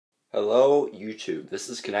Hello YouTube, this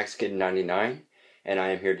is ConnectKid99 and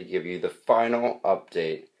I am here to give you the final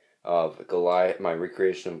update of Goliath, my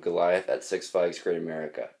recreation of Goliath at Six Flags Great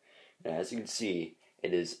America. And as you can see,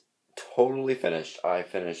 it is totally finished. I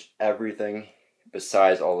finished everything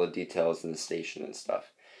besides all the details in the station and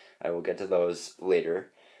stuff. I will get to those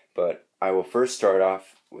later, but I will first start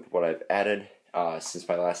off with what I've added since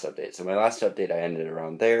my last update. So my last update I ended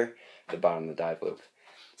around there, the bottom of the dive loop.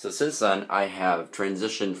 So since then, I have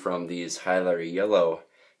transitioned from these highlighter yellow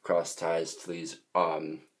cross ties to these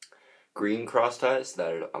green cross ties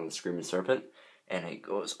that are on the Screaming Serpent, and it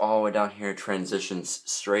goes all the way down here, transitions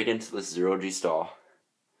straight into this 0G stall,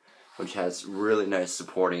 which has really nice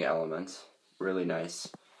supporting elements, really nice.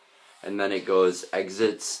 And then it goes,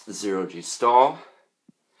 exits the 0G stall,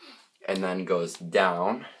 and then goes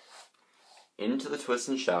down into the twist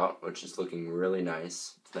and shout, which is looking really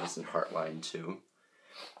nice. It's nice and heartline too.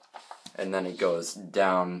 And then it goes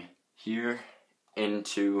down here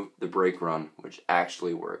into the brake run, which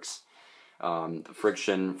actually works. The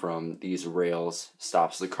friction from these rails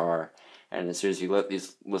stops the car, and as soon as you let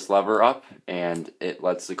this lever up, and it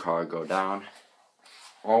lets the car go down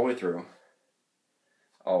all the way through.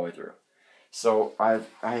 So I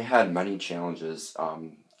had many challenges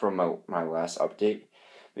from my last update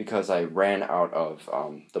because I ran out of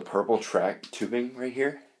the purple track tubing right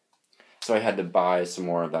here. So I had to buy some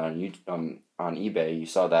more of that on eBay. You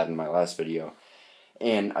saw that in my last video.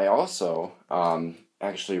 And I also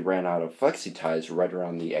actually ran out of flexi ties right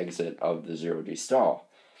around the exit of the 0G stall.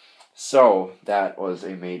 So that was a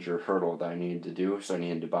major hurdle that I needed to do. So I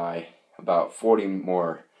needed to buy about 40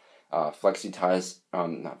 more flexi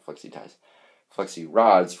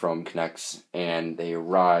rods from Knex, and they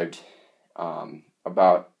arrived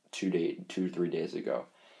about 3 days ago.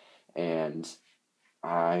 And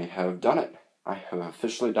I have done it. I have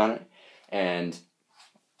officially done it. And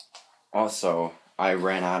also, I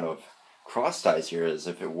ran out of cross ties here as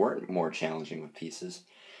if it weren't more challenging with pieces.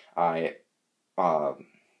 I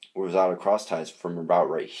was out of cross ties from about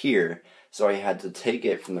right here, so I had to take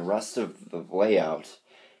it from the rest of the layout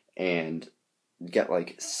and get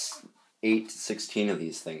like 8 to 16 of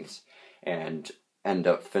these things and end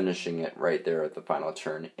up finishing it right there at the final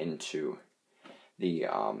turn into the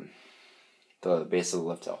base of the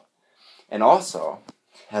lift hill. And also,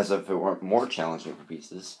 as if it weren't more challenging for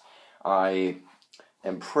pieces, I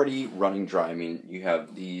am pretty running dry. I mean, you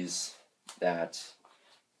have these, that's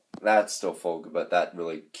still full, but that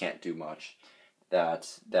really can't do much.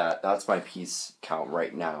 That's my piece count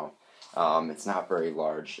right now. It's not very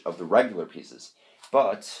large of the regular pieces,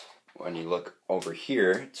 but when you look over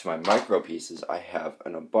here to my micro pieces, I have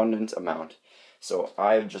an abundant amount. So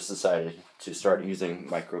I've just decided to start using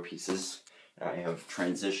micro pieces. I have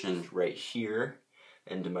transitioned right here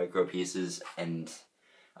into micro pieces, and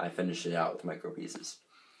I finished it out with micro pieces.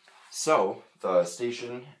 So the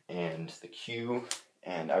station and the queue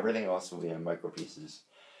and everything else will be in micro pieces.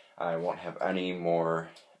 I won't have any more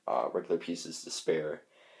regular pieces to spare.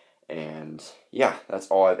 And yeah, that's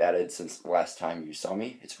all I've added since the last time you saw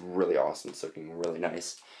me. It's really awesome. It's looking really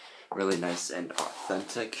nice and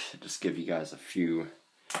authentic. Just give you guys a few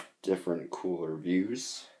different cooler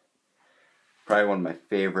views. Probably one of my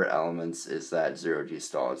favorite elements is that 0G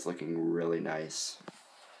stall. It's looking really nice.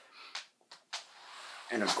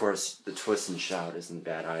 And of course, the twist and shout isn't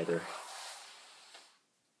bad either.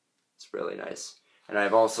 It's really nice. And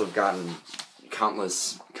I've also gotten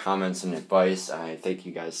countless comments and advice. I thank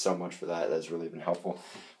you guys so much for that. That's really been helpful.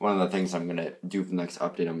 One of the things I'm going to do for the next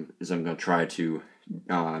update is I'm going to try to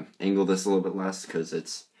angle this a little bit less because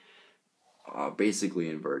it's basically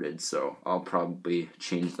inverted. So I'll probably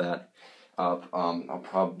change that up. I'll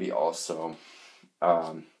probably also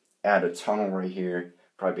add a tunnel right here,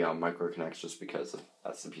 probably on micro connects just because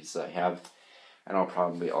that's the pieces I have, and I'll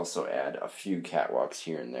probably also add a few catwalks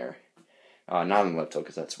here and there, not on the lift hill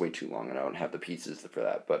because that's way too long and I don't have the pieces for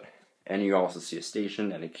that. And you also see a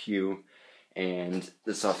station and a queue and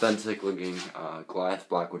this authentic looking Goliath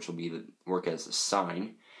block, which will work as a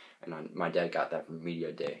sign, and my dad got that from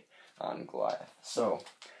Media Day on Goliath. So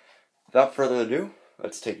without further ado,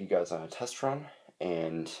 let's take you guys on a test run,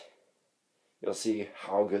 and you'll see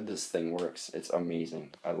how good this thing works. It's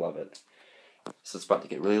amazing. I love it. So it's about to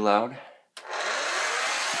get really loud.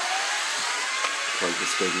 Plug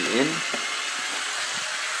this baby in,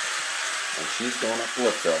 and she's going up the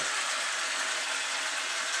lift hill.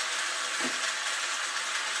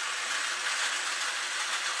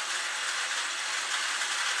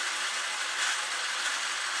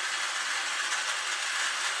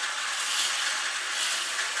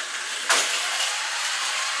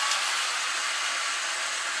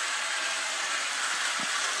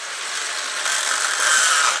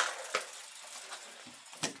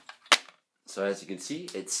 So as you can see,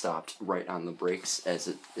 it stopped right on the brakes as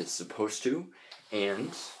it is supposed to.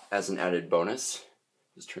 And as an added bonus,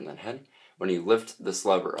 just turn that head. When you lift this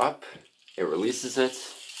lever up, it releases it,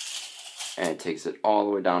 and it takes it all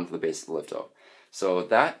the way down to the base of the lift out. So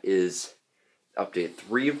that is update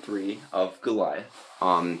 3 of 3 of Goliath.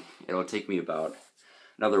 It'll take me about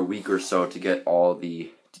another week or so to get all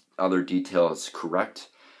the other details correct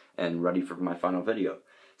and ready for my final video.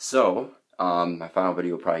 So, my final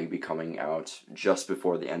video will probably be coming out just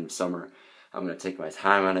before the end of summer. I'm going to take my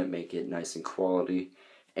time on it, make it nice and quality,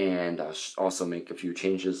 and I'll also make a few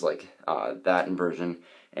changes like that inversion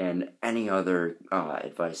and any other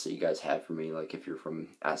advice that you guys have for me, like if you're from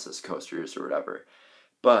SS Coasters or whatever.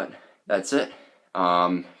 But that's it.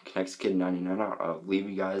 Connects Kid 99 out. I'll leave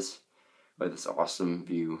you guys with this awesome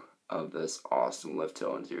view of this awesome lift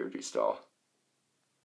hill and 0G stall.